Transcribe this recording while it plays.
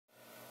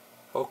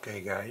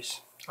Okay guys,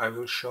 I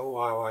will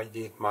show how I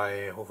did my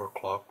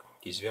overclock.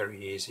 It is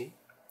very easy.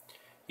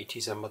 It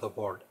is a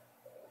motherboard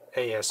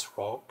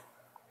ASRock.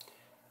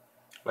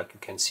 Like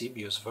you can see,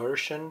 BIOS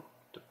version.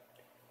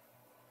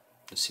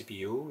 The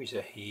CPU is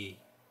a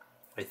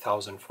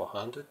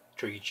E8400,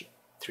 3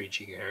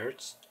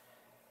 GHz,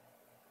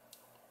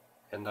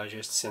 and I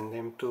just send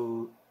them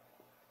to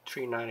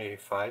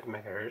 3985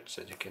 MHz.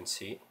 As you can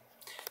see,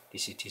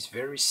 it is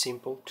very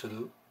simple to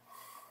do.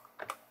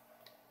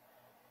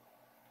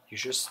 You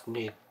just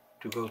need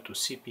to go to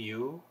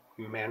CPU,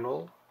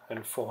 manual,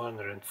 and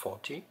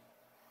 440.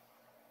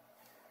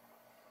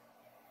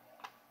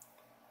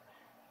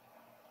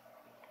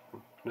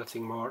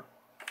 Nothing more.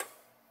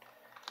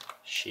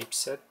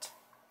 Chipset,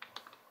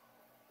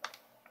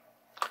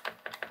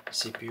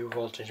 CPU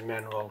voltage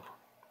manual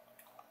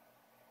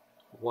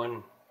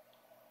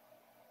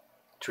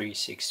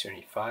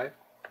 13625,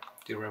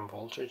 DRAM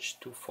voltage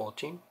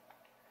 214.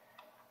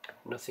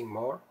 Nothing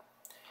more.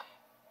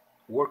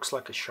 Works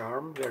like a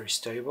charm, very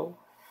stable.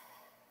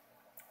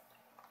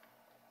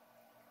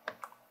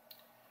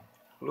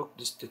 Look,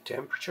 this the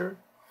temperature,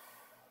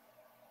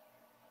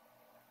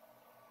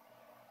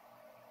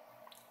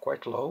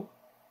 quite low.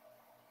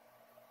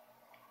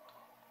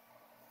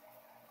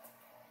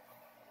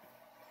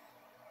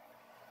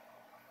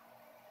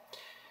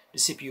 The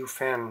CPU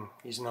fan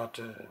is not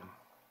a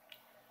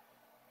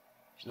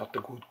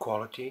good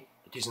quality.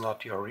 It is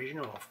not the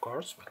original, of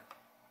course, but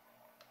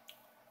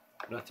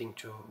nothing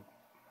too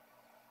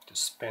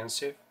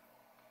expensive.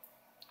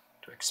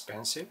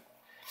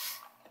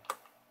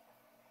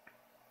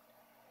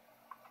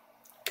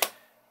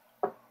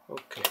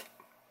 Okay.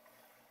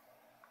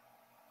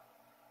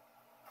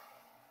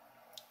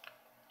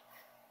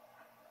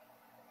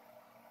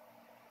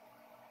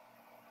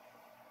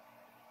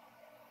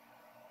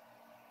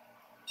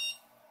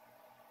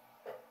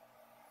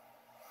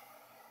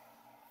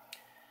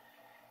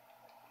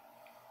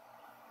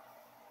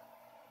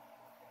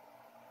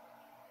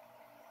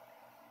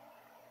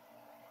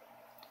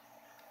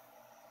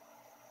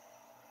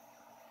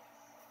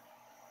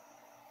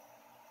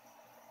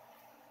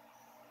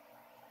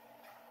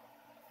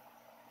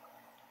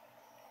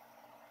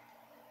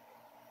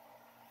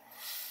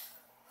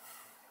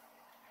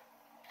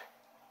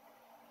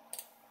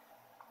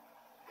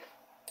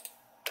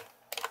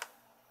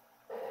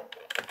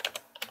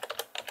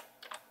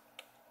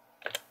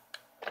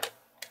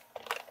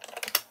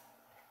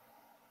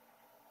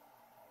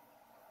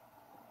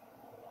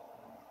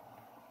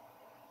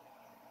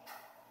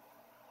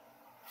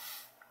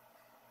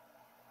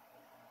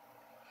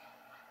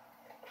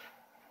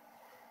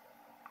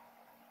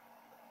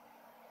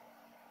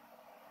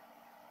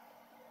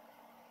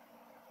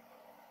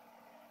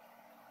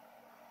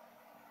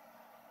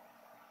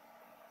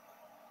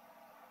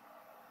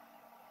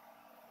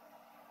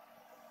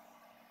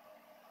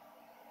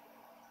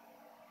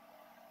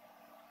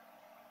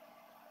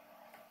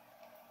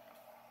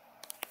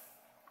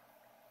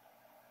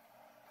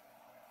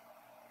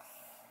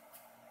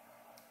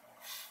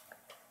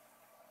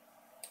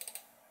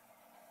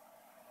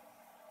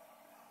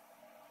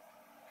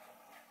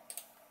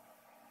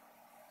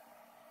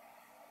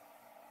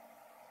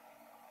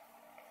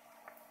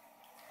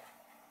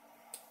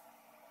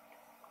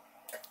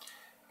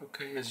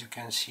 Okay, as you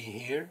can see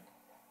here,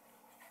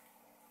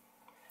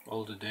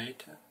 all the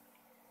data,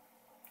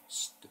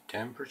 the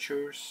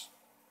temperatures,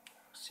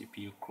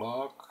 CPU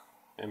clock,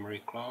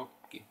 memory clock,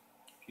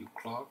 GPU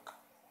clock,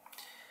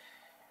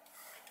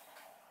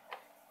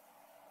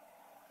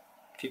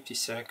 50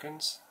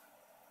 seconds,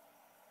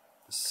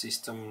 the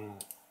system,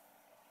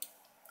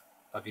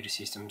 video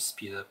system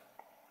speed up,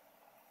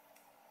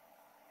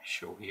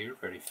 show here,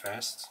 very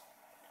fast.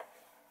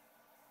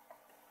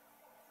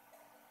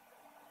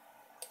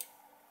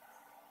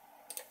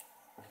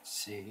 Let's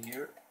see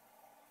here,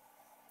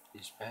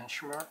 this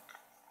benchmark.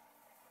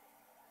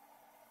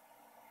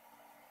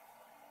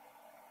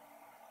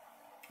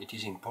 It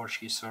is in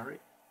Portuguese, sorry.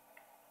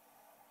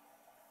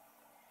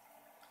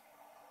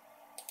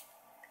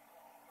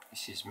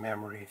 This is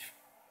memory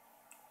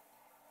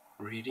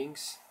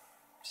readings,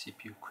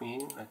 CPU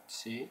queen, let's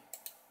see.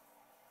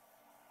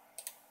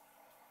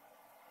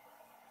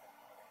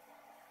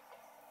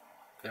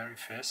 Very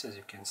fast, as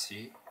you can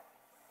see.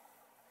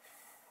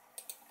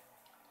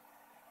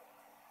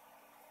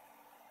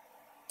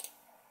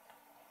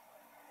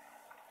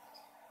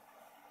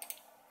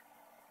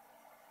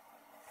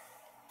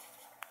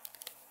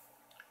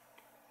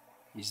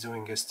 He's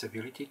doing a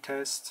stability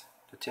test.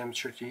 The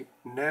temperature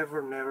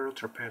never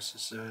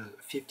surpasses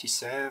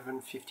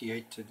 57,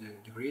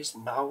 58 degrees.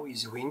 Now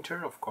is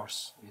winter, of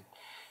course.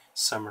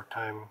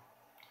 Summertime.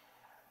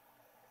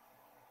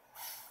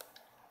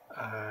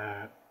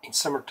 In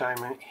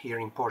summertime here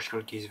in Portugal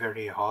it is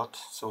very hot,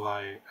 so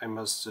I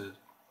must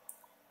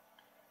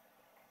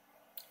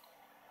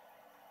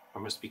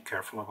be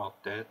careful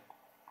about that.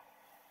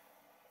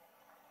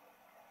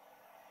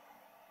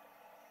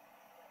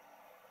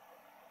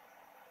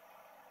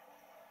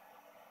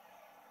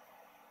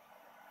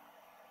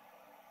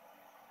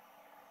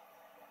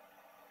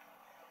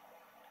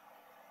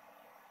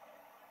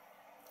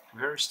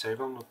 very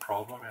stable, no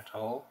problem at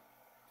all.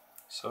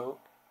 So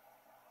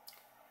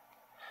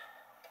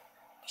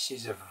this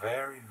is a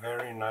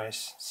very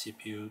nice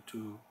CPU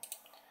to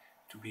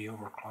be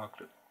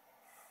overclocked.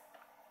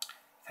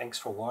 Thanks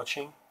for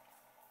watching,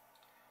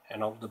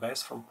 and all the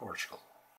best from Portugal.